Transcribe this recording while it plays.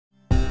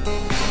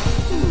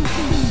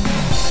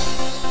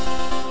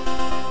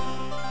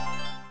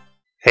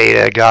Hey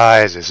there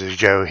guys, this is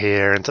Joe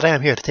here, and today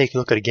I'm here to take a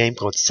look at a game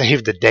called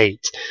Save the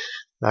Date.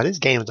 Now this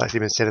game has actually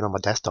been sitting on my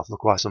desktop for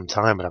quite some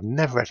time, but I've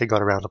never actually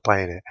got around to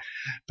playing it.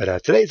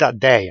 But today's that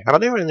day, and I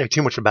don't really know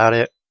too much about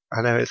it.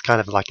 I know it's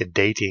kind of like a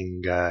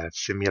dating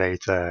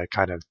simulator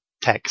kind of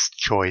text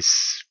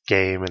choice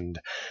game, and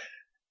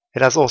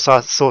it has all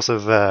sorts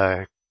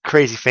of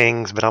crazy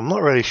things, but I'm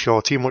not really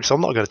sure too much, so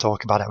I'm not going to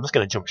talk about it. I'm just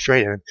going to jump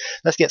straight in.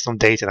 Let's get some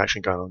dating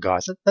action going on,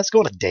 guys. Let's go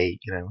on a date,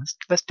 you know.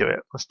 Let's do it.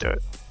 Let's do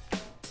it.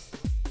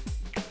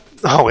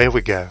 Oh, here we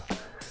go.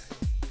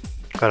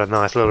 Got a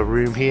nice little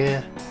room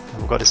here.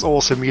 We've got this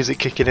awesome music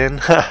kicking in,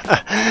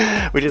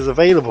 which is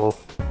available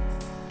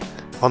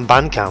on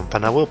Bandcamp,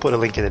 and I will put a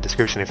link in the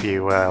description if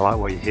you like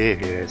what you hear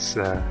here. It's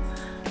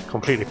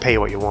completely pay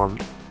what you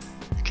want.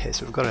 Okay,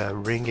 so we've got a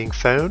ringing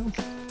phone.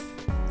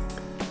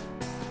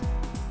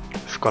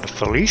 We've got a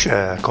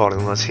Felicia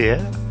calling us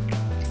here.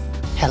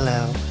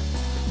 Hello.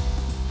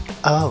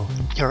 Oh,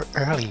 you're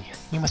early.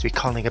 You must be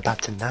calling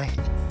about tonight.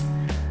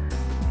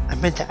 I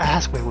meant to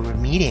ask where we were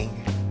meeting.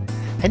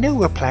 I know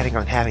we were planning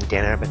on having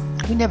dinner, but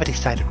we never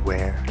decided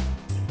where.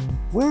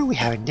 Where are we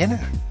having dinner?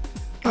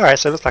 Alright,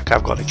 so it looks like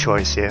I've got a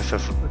choice here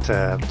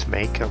to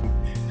make.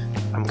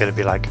 I'm gonna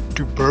be like,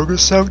 do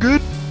burgers sound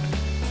good?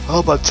 How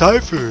about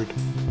Thai food?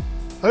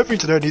 I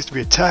think tonight needs to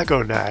be a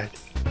taco night.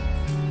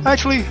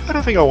 Actually, I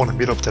don't think I want to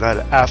meet up tonight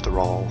after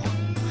all.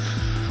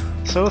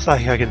 So it looks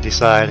like I can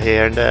decide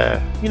here, and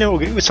you know,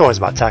 it's always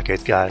about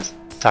tacos, guys.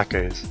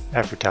 Tacos,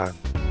 every time.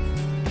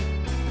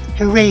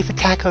 Hooray for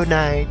taco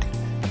night!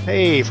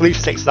 Hey,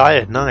 Felicia's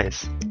excited,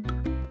 nice.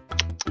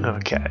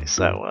 Okay,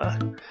 so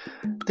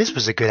this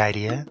was a good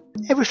idea.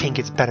 Everything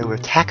gets better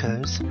with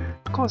tacos.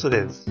 Of course it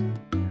is.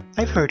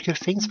 I've heard good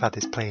things about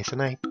this place, and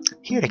I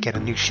hear they get a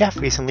new chef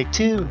recently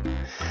too.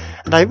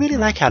 And I really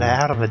like how they're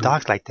out on the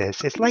docks like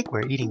this. It's like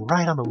we're eating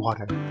right on the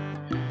water.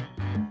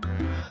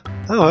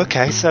 Oh,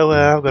 okay, so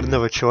I've got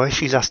another choice.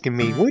 She's asking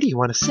me, where do you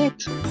want to sit?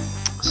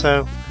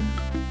 So,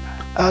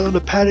 out on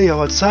the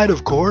patio outside,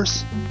 of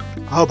course.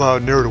 How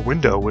about near the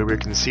window where we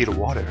can see the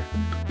water?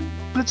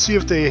 Let's see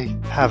if they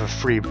have a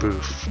free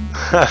booth.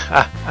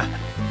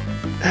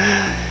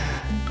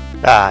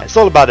 It's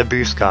all about the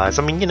booths, guys.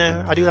 I mean, you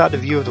know, I do like the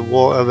view of the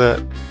water, but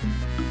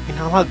you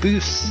know, I like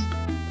booths,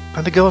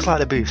 and the girls like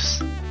the booths.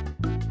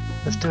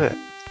 Let's do it.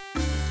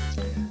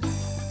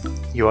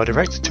 You are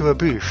directed to a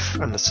booth,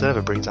 and the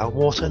server brings out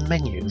water and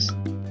menus.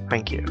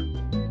 Thank you.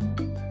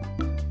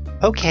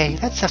 Okay,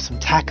 let's have some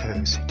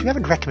tacos. Do you have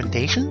any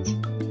recommendations?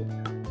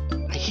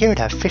 I hear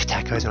that fish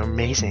tacos are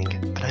amazing,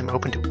 but I'm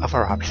open to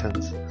other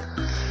options.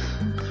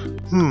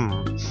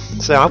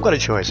 So I've got a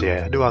choice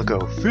here. Do I go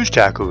fish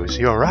tacos?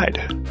 You're right.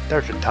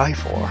 They're to die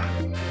for.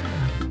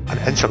 An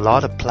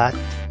enchilada plate.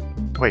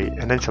 Wait,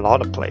 an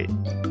enchilada plate.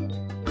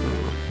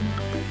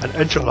 An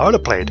enchilada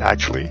plate,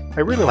 actually.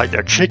 I really like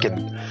their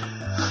chicken.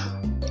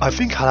 I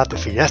think I'll have the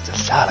fiesta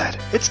salad.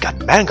 It's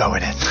got mango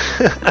in it.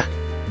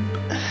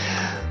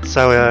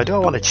 So, do I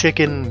want a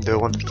chicken, do I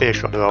want the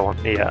fish, or do I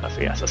want the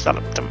fiesta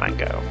salad with the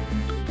mango?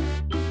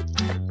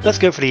 Let's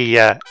go for the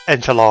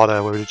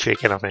enchilada with the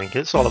chicken, I think.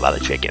 It's all about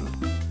the chicken.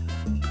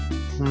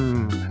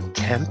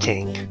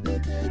 Tempting.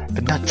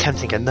 But not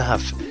tempting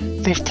enough.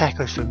 Fish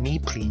tacos for me,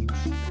 please.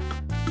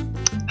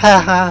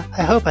 Haha,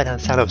 I hope I don't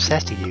sound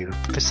obsessed to you.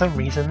 For some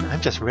reason,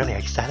 I'm just really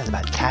excited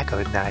about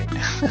taco night.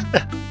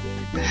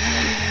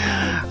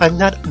 I'm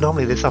not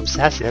normally this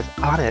obsessive,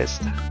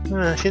 honest.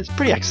 She's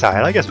pretty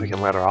excited. I guess we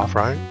can let her off,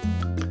 right?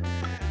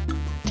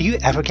 Do you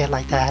ever get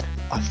like that?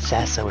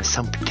 Obsessed with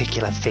some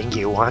particular thing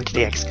you want to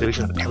the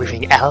exclusion of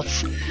everything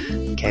else?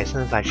 Okay,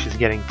 sounds like she's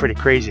getting pretty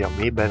crazy on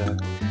me, but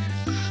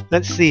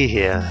let's see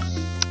here.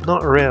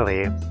 Not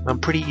really. I'm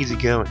pretty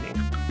easygoing.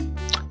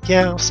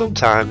 Yeah,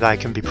 sometimes I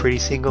can be pretty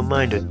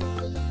single-minded.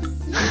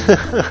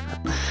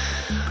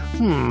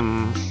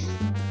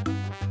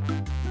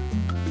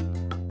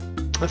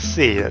 Let's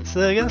see,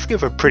 let's go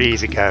for pretty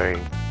easygoing.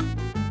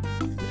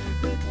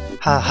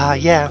 Haha,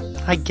 yeah,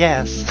 I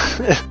guess.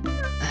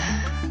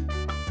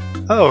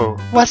 Oh,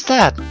 what's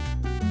that?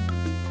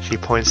 She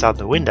points out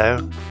the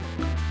window.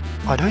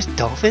 Are those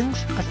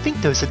dolphins? I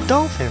think those are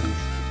dolphins.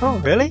 Oh,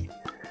 really?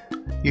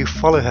 You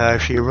follow her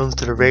as she runs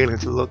to the railing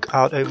to look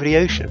out over the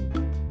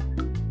ocean.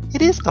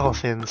 It is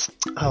dolphins.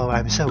 Oh,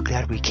 I'm so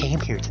glad we came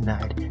here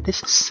tonight.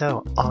 This is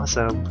so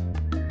awesome.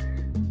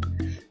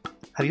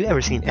 Have you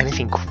ever seen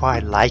anything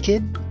quite like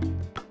it?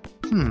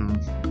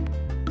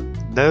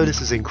 No,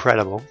 this is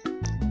incredible.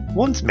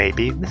 Once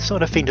maybe, this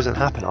sort of thing doesn't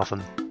happen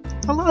often.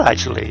 A lot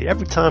actually,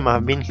 every time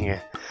I've been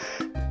here.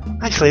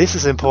 Actually, this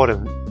is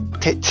important.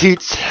 Take two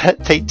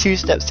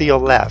steps to your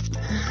left.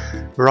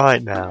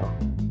 Right now.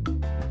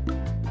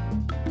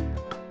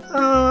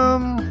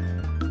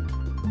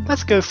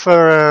 Let's go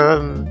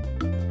for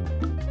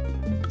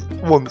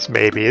once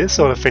maybe. This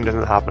sort of thing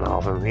doesn't happen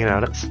often, you know,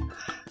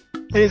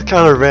 it is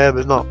kind of rare,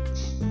 but not,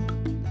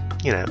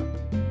 you know.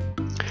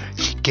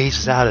 She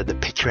gazes out at the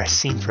picturesque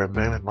scene for a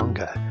moment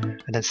longer,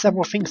 and then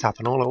several things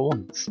happen all at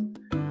once.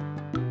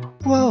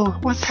 Whoa,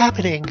 what's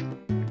happening?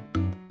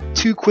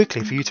 too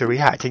quickly for you to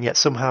react, and yet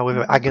somehow with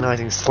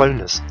agonizing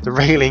slowness, the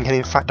railing and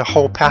in fact the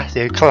whole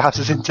patio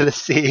collapses into the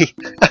sea.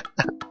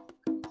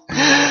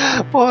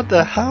 What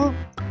the hell?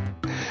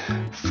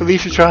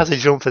 Felicia tries to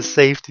jump for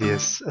safety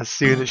as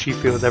soon as she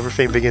feels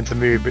everything begin to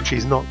move, but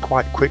she's not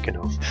quite quick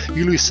enough.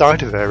 You lose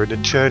sight of her in the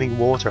churning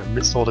water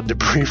amidst all the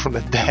debris from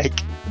the deck.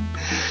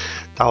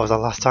 That was the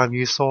last time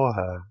you saw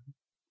her.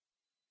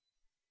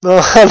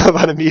 Oh, I love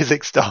how the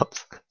music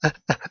stops.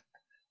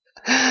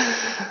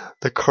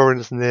 The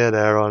currents near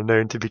there are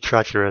known to be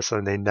treacherous,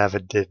 and they never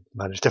did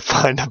manage to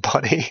find a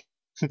body.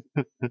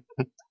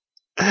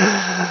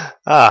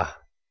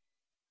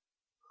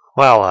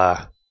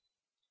 Well,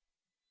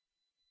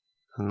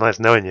 nice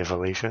knowing you,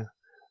 Felicia.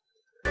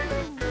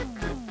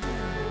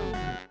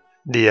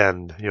 The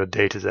end. Your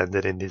date has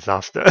ended in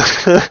disaster.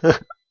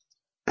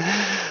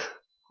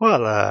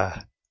 Well,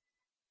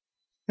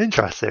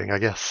 interesting, I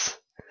guess.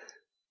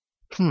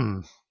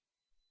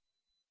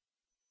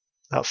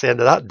 That's the end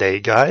of that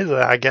date, guys.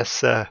 I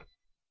guess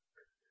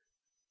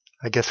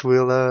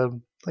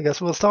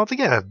we'll start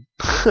again.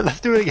 Let's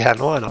do it again.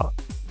 Why not?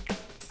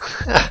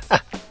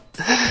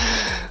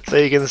 So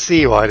you can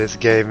see why this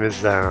game is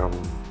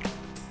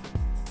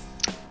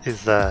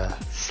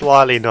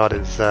slightly not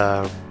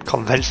as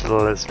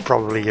conventional as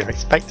probably you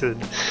expected.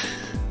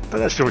 But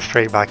let's jump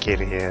straight back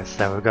in here.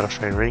 So we've got a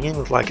phone ringing.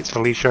 Looks like it's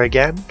Felicia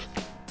again.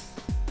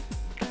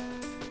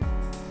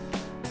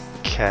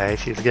 Okay,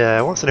 she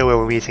wants to know where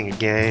we're meeting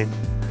again.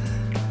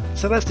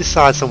 So let's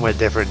decide somewhere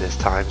different this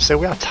time. So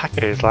we had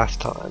tacos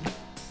last time.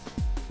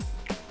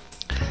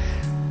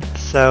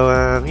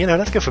 So,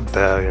 let's go for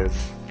burgers.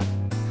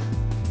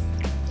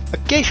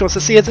 Okay, she wants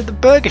to see us at the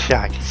Burger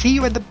Shack. See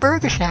you at the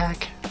Burger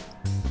Shack.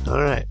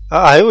 Alright.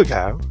 Oh, here we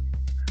go.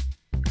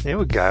 Here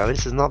we go.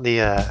 This is not the,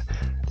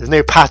 there's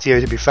no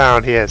patio to be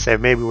found here, so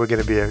maybe we're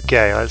going to be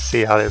okay. Let's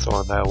see how this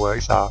one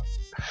works out.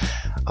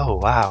 Oh,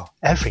 wow.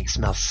 Everything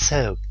smells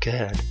so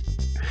good.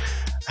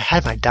 I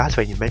had my doubts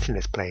when you mentioned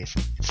this place.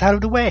 It's out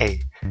of the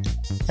way.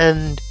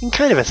 And in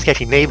kind of a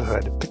sketchy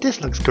neighborhood, but this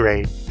looks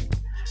great.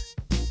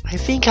 I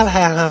think I'll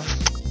have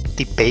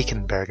the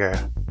bacon burger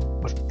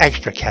with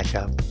extra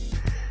ketchup.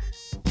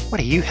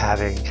 What are you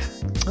having?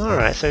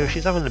 Alright, so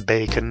she's having the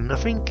bacon, I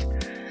think.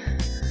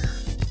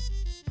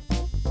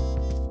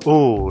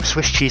 Oh,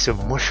 Swiss cheese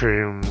with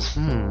mushrooms.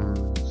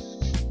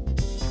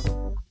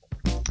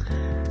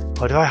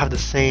 Or do I have the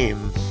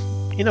same?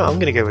 I'm going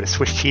to go with a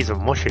Swiss cheese with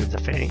mushrooms, I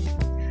think.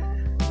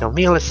 Now,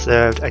 meal is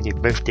served and you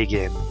both dig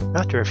in.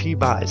 After a few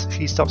bites,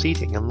 she stops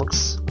eating and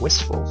looks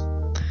wistful.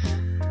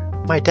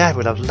 My dad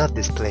would have loved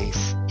this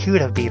place. He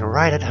would have been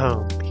right at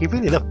home. He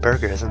really loved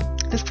burgers, and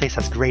this place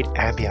has great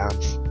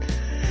ambience.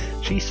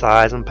 She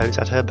sighs and pokes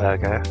at her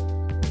burger.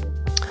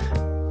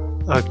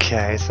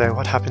 Okay, so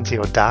what happened to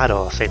your dad?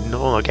 Or say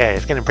no. Okay,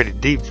 it's getting pretty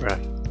deep for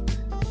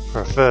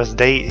a first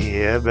date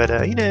here, but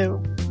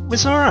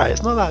it's all right.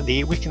 It's not that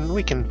deep. We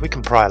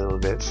can pry a little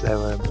bit.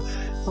 So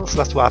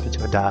that's what happened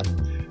to her dad.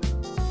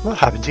 What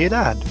happened to your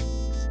dad?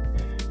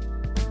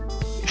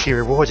 She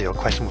rewards your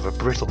question with a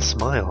brittle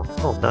smile.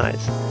 Oh,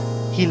 nice.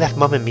 He left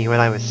Mum and me when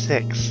I was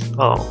 6.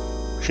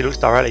 Oh, she looks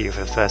directly at you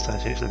for the first time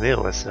since the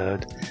meal was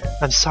served.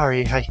 I'm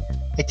sorry, I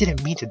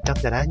didn't mean to dump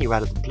that on you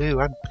out of the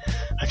blue. I'm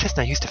just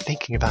not used to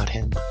thinking about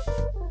him.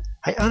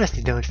 I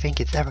honestly don't think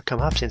it's ever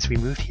come up since we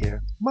moved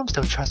here. Mum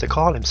still tries to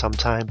call him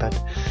sometime, but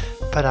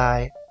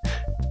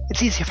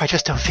it's easy if I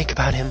just don't think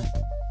about him.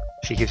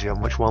 She gives you a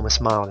much warmer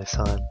smile this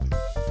time.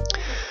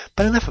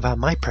 But enough about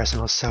my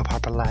personal soap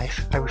opera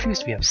life. I refuse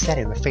to be upset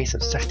in the face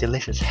of such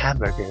delicious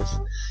hamburgers.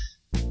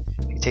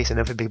 She takes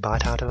another big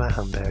bite out of her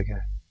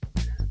hamburger.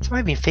 So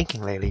I've been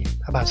thinking lately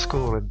about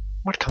school and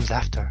what comes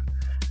after.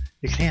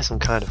 You can hear some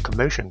kind of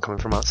commotion coming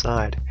from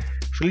outside.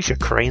 Felicia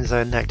cranes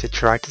her neck to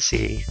try to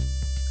see.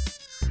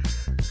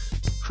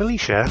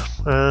 Felicia,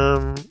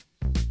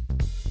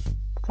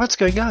 what's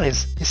going on?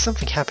 Is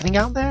something happening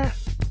out there?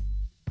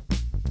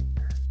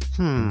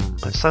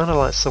 It sounded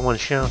like someone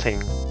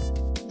shouting.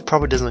 It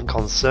probably doesn't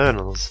concern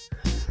us.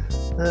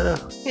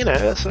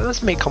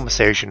 Let's make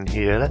conversation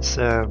here. Let's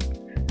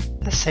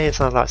say it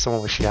sounds like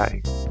someone was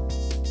shouting.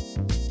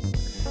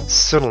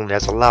 Suddenly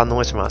there's a loud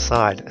noise from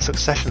outside, a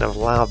succession of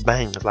loud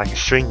bangs like a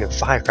string of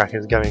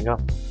firecrackers going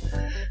up.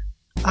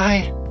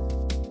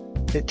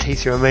 It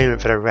takes you a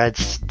moment for the red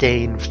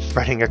stain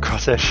spreading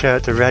across her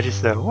shirt to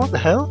register. What the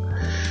hell?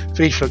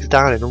 Felicia looks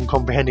down in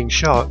uncomprehending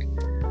shock.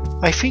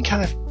 I think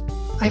I've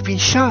been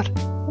shot.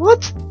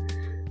 What?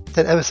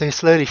 Then ever so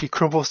slowly she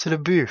crumbles to the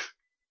booth.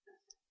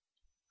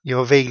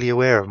 You're vaguely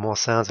aware of more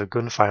sounds of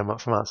gunfire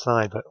from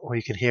outside, but all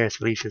you can hear is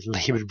Felicia's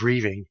laboured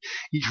breathing,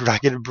 each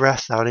ragged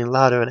breath sounding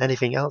louder than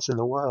anything else in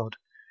the world.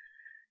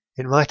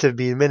 It might have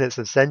been minutes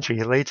of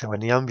centuries later when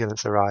the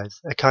ambulance arrives.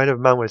 A kind of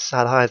man with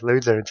sad eyes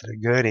loads her into the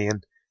gurney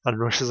and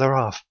rushes her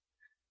off.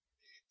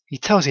 He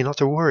tells you not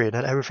to worry,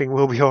 that everything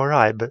will be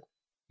alright, but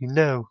you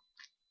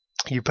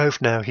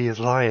both know he is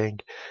lying.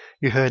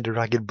 You heard the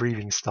ragged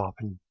breathing stop,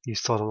 and you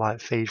saw the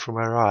light fade from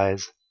her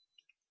eyes.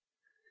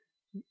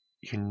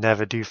 You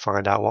never do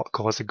find out what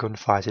caused the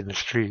gunfight in the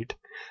street.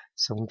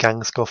 Some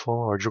gang scuffle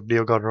or a drug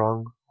deal gone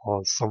wrong,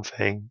 or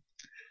something.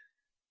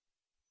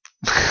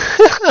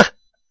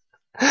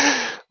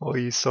 All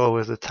you saw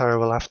was a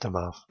terrible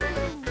aftermath.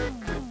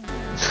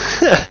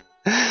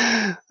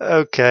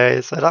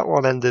 Okay, so that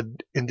one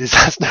ended in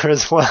disaster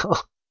as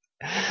well.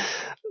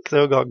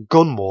 So we've got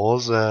gun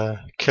wars,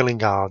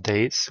 killing our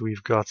dates.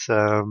 We've got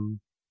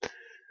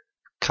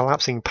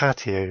collapsing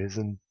patios,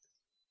 and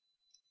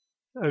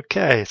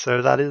okay,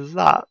 so that is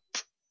that.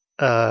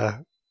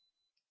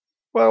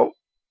 Well,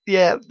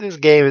 yeah, this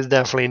game is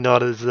definitely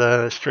not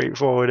as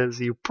straightforward as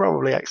you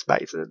probably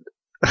expected.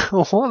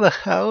 What the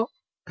hell?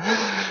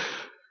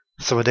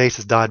 So my date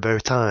has died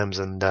both times,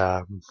 and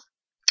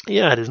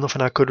yeah, there's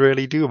nothing I could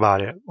really do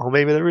about it. Or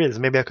maybe there is.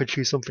 Maybe I could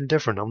choose something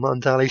different. I'm not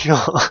entirely sure.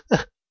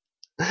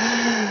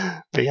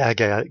 But yeah,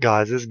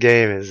 guys, this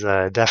game is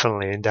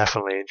definitely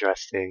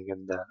interesting,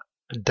 and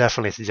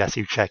definitely suggest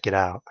you check it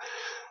out.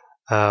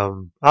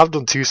 I've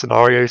done 2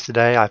 scenarios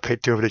today. I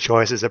picked 2 of the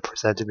choices that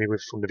presented me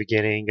with from the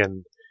beginning,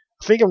 and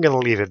I think I'm going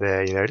to leave it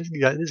there. You know,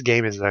 this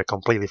game is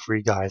completely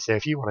free, guys. So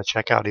if you want to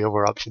check out the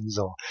other options,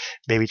 or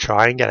maybe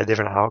try and get a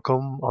different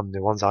outcome on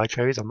the ones I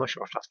chose, I'm not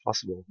sure if that's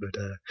possible. But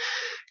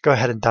go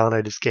ahead and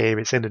download this game.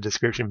 It's in the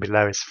description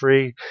below. It's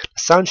free.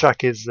 The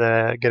soundtrack is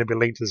going to be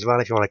linked as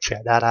well if you want to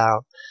check that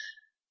out.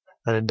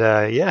 And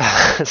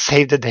yeah,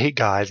 save the date,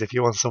 guys, if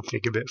you want something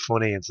a bit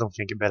funny and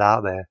something a bit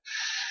out there.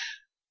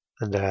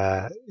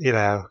 And you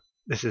know,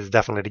 this is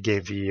definitely the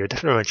game for you.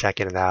 Definitely want to check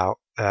it out.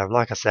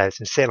 Like I said, it's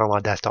been sitting on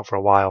my desktop for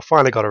a while.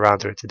 Finally got around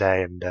to it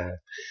today, and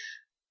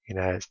you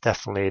know, it's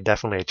definitely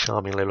a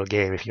charming little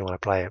game if you want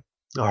to play it.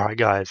 Alright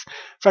guys,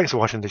 thanks for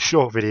watching this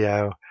short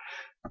video.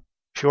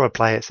 If you want to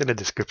play it, it's in the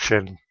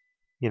description.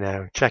 You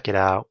know, check it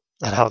out,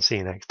 and I'll see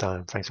you next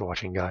time. Thanks for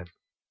watching, guys.